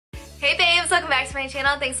Hey babes, welcome back to my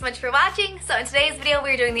channel. Thanks so much for watching. So in today's video,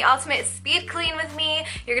 we're doing the ultimate speed clean with me.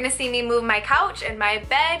 You're gonna see me move my couch and my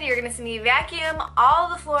bed. You're gonna see me vacuum all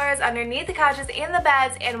the floors underneath the couches and the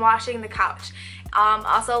beds and washing the couch.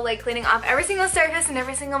 Also like cleaning off every single surface and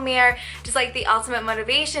every single mirror, just like the ultimate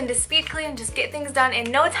motivation to speed clean, just get things done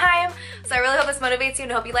in no time. So I really hope this motivates you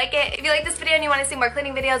and I hope you like it. If you like this video and you want to see more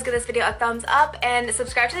cleaning videos, give this video a thumbs up and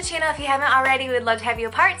subscribe to the channel if you haven't already. We would love to have you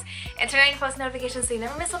a part. And turn on your post notifications so you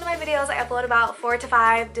never miss one of my videos. I upload about 4 to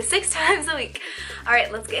 5 to 6 times a week.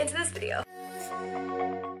 Alright, let's get into this video.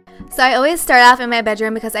 So I always start off in my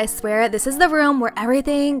bedroom because I swear this is the room where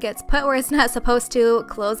everything gets put where it's not supposed to.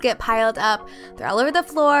 Clothes get piled up. They're all over the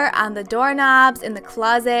floor, on the doorknobs, in the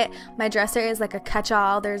closet. My dresser is like a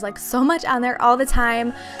catch-all. There's like so much on there all the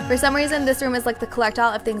time. For some reason, this room is like the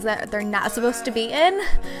collect-all of things that they're not supposed to be in.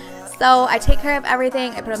 So I take care of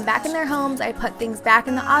everything. I put them back in their homes. I put things back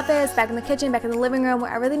in the office, back in the kitchen, back in the living room,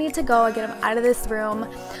 wherever they need to go. I get them out of this room.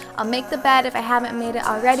 I'll make the bed if I haven't made it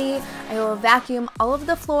already. I will vacuum all of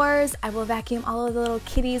the floors. I will vacuum all of the little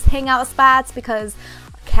kitties' hangout spots because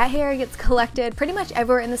cat hair gets collected pretty much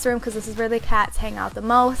everywhere in this room because this is where the cats hang out the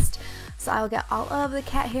most. So I'll get all of the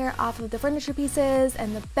cat hair off of the furniture pieces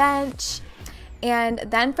and the bench. And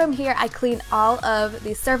then from here, I clean all of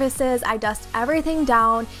these surfaces. I dust everything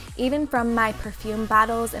down, even from my perfume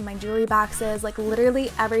bottles and my jewelry boxes, like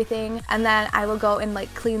literally everything. And then I will go and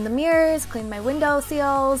like clean the mirrors, clean my window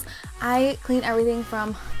seals. I clean everything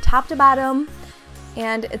from top to bottom.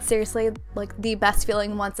 And it's seriously like the best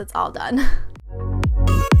feeling once it's all done.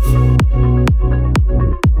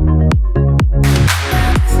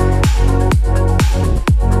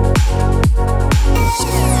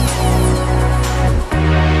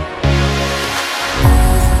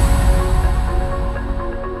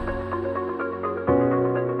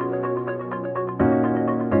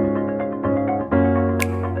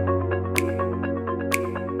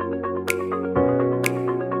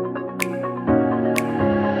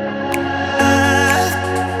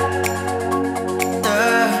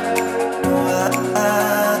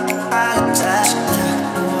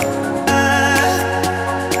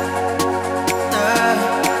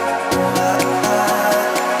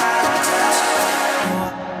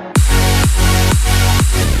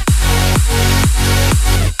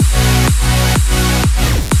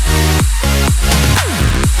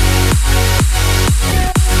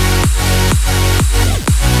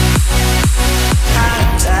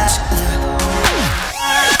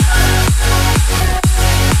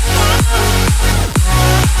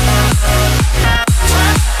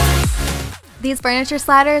 These furniture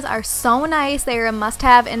sliders are so nice. They are a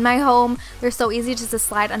must-have in my home. They're so easy just to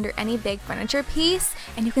slide under any big furniture piece,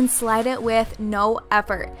 and you can slide it with no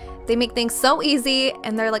effort. They make things so easy,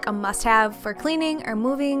 and they're like a must-have for cleaning or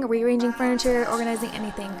moving, rearranging furniture, organizing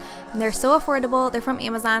anything. And they're so affordable. They're from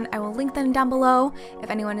Amazon. I will link them down below if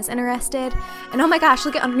anyone is interested. And oh my gosh,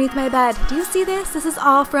 look at underneath my bed. Do you see this? This is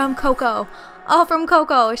all from Coco. All from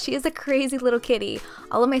Coco. She is a crazy little kitty.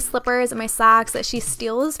 All of my slippers and my socks that she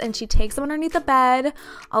steals and she takes them underneath the bed.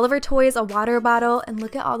 All of her toys, a water bottle, and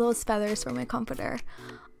look at all those feathers for my comforter.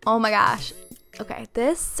 Oh my gosh. Okay,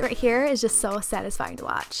 this right here is just so satisfying to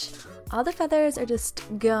watch. All the feathers are just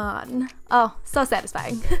gone. Oh, so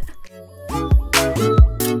satisfying.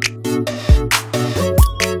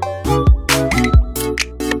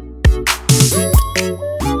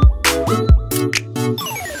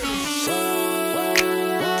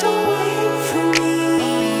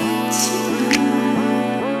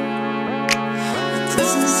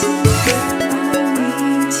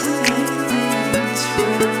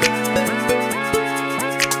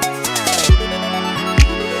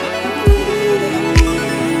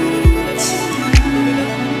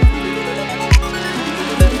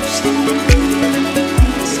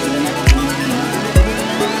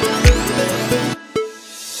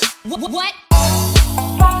 What?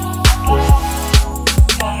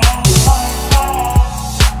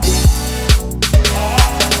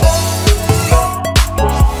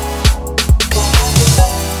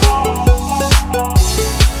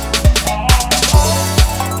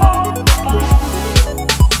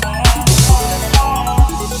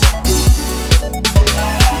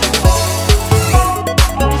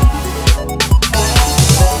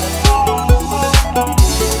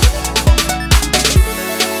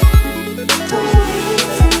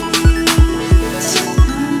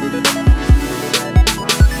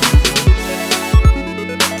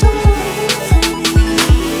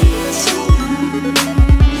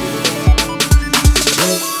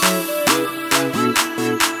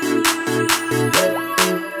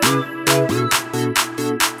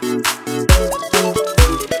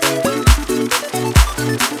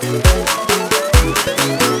 What?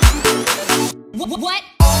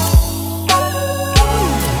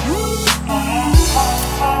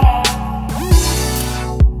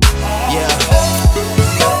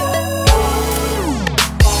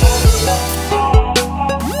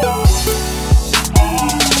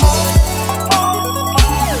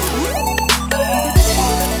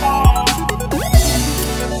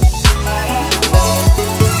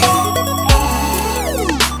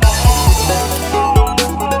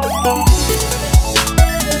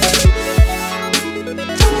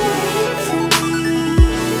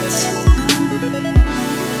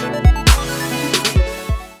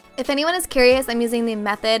 If anyone is curious, I'm using the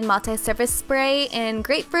Method Multi-Surface Spray in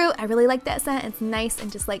Grapefruit. I really like that scent. It's nice and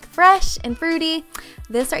just like fresh and fruity.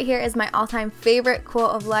 This right here is my all-time favorite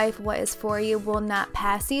quote of life. What is for you will not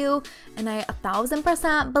pass you. And I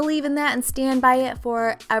 1000% believe in that and stand by it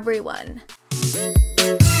for everyone.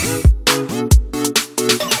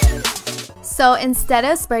 So instead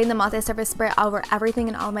of spraying the multi-surface spray over everything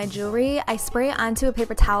and all my jewelry, I spray it onto a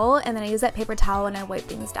paper towel and then I use that paper towel and I wipe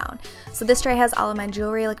things down. So this tray has all of my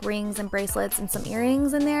jewelry, like rings and bracelets and some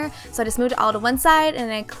earrings in there. So I just moved it all to one side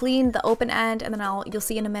and I cleaned the open end, and then you'll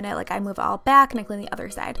see in a minute, like I move it all back and I clean the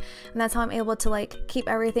other side. And that's how I'm able to like keep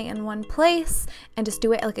everything in one place and just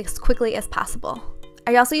do it like as quickly as possible.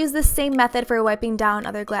 I also use this same method for wiping down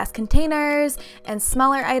other glass containers and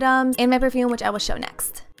smaller items and my perfume, which I will show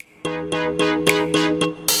next.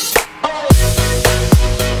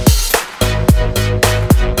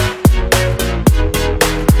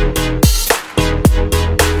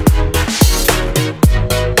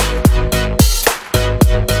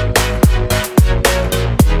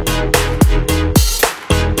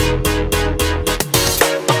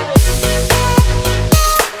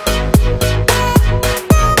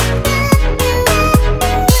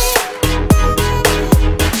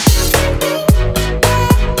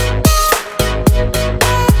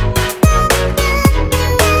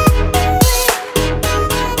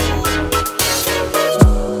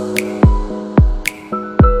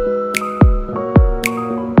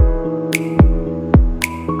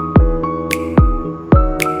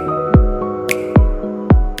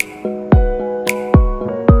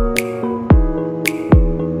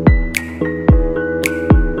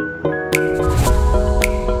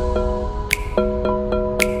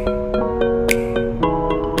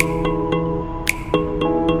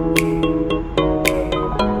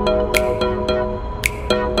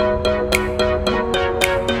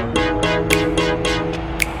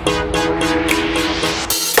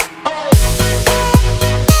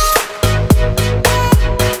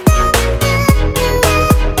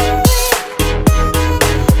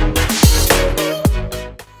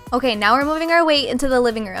 Okay, now we're moving our weight into the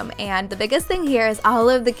living room, and the biggest thing here is all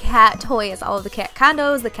of the cat toys, all of the cat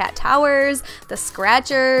condos, the cat towers, the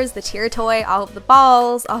scratchers, the cheer toy, all of the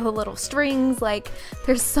balls, all the little strings. Like,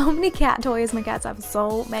 there's so many cat toys. My cats have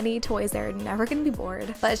so many toys, they're never gonna be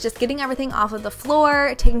bored. But it's just getting everything off of the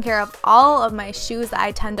floor, taking care of all of my shoes that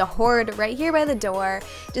I tend to hoard right here by the door,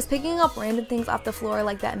 just picking up random things off the floor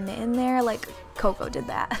like that mitten there, like Coco did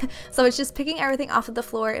that. So it's just picking everything off of the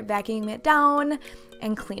floor, vacuuming it down,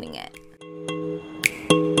 and cleaning it.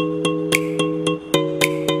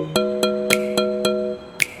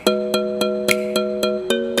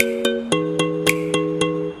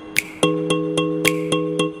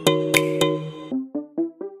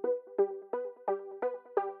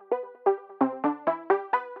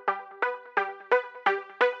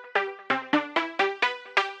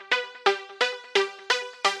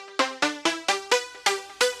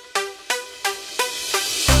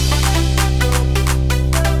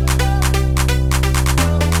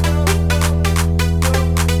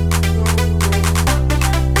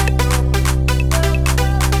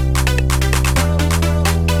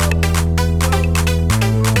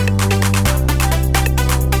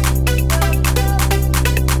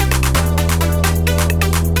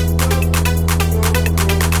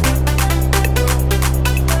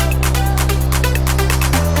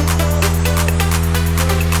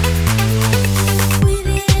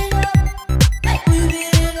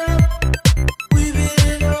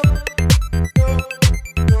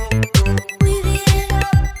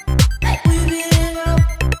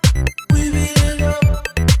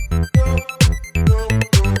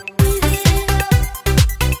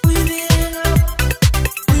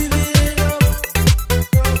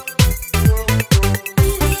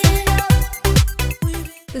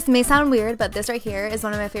 This may sound weird, but this right here is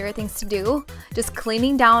one of my favorite things to do. Just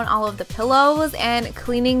cleaning down all of the pillows and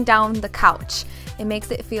cleaning down the couch. It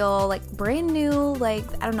makes it feel like brand new, like,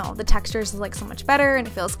 I don't know, the texture is like so much better and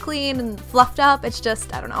it feels clean and fluffed up. It's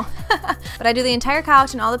just, I don't know. But I do the entire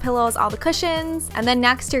couch and all the pillows, all the cushions. And then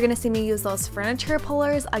next you're gonna see me use those furniture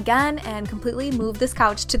pullers again and completely move this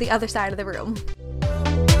couch to the other side of the room.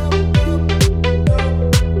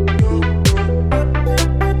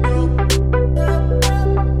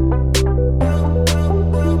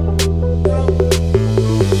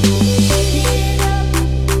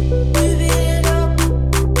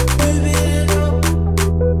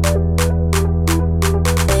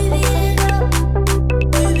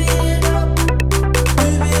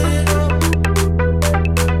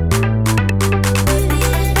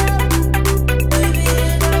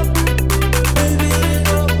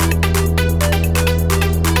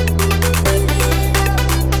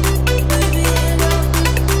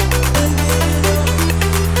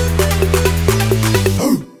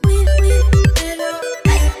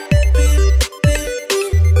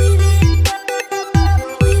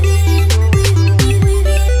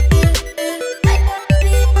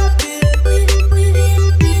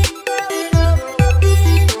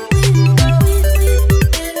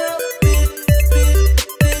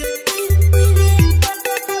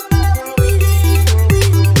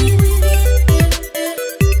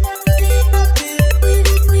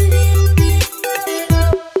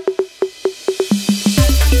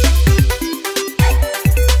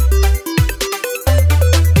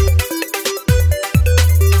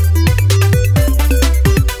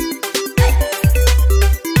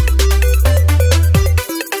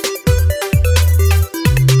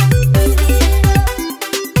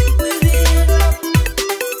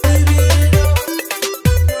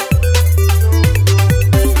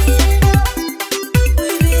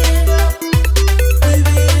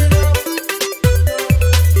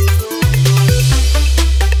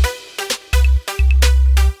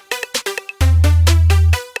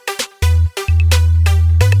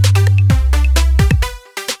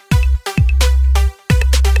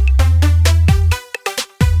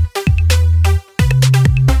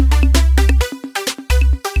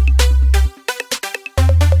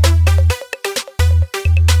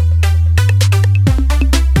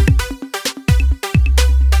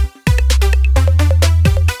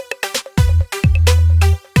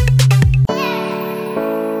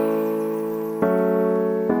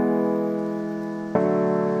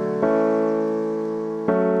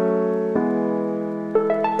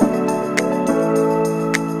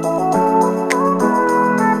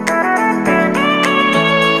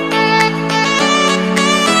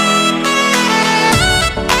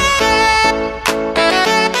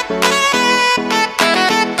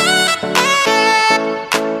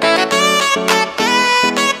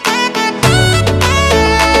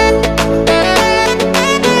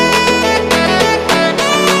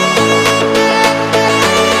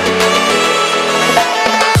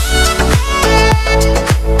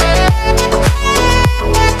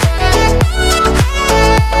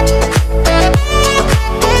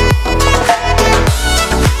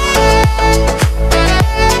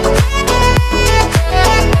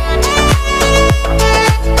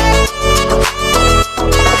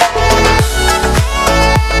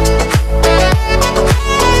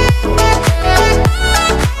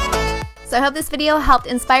 So I hope this video helped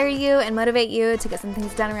inspire you and motivate you to get some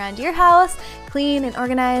things done around your house, clean and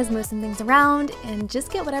organize, move some things around, and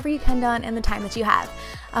just get whatever you can done in the time that you have.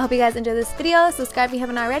 I hope you guys enjoyed this video. Subscribe if you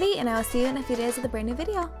haven't already, and I will see you in a few days with a brand new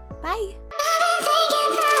video. Bye!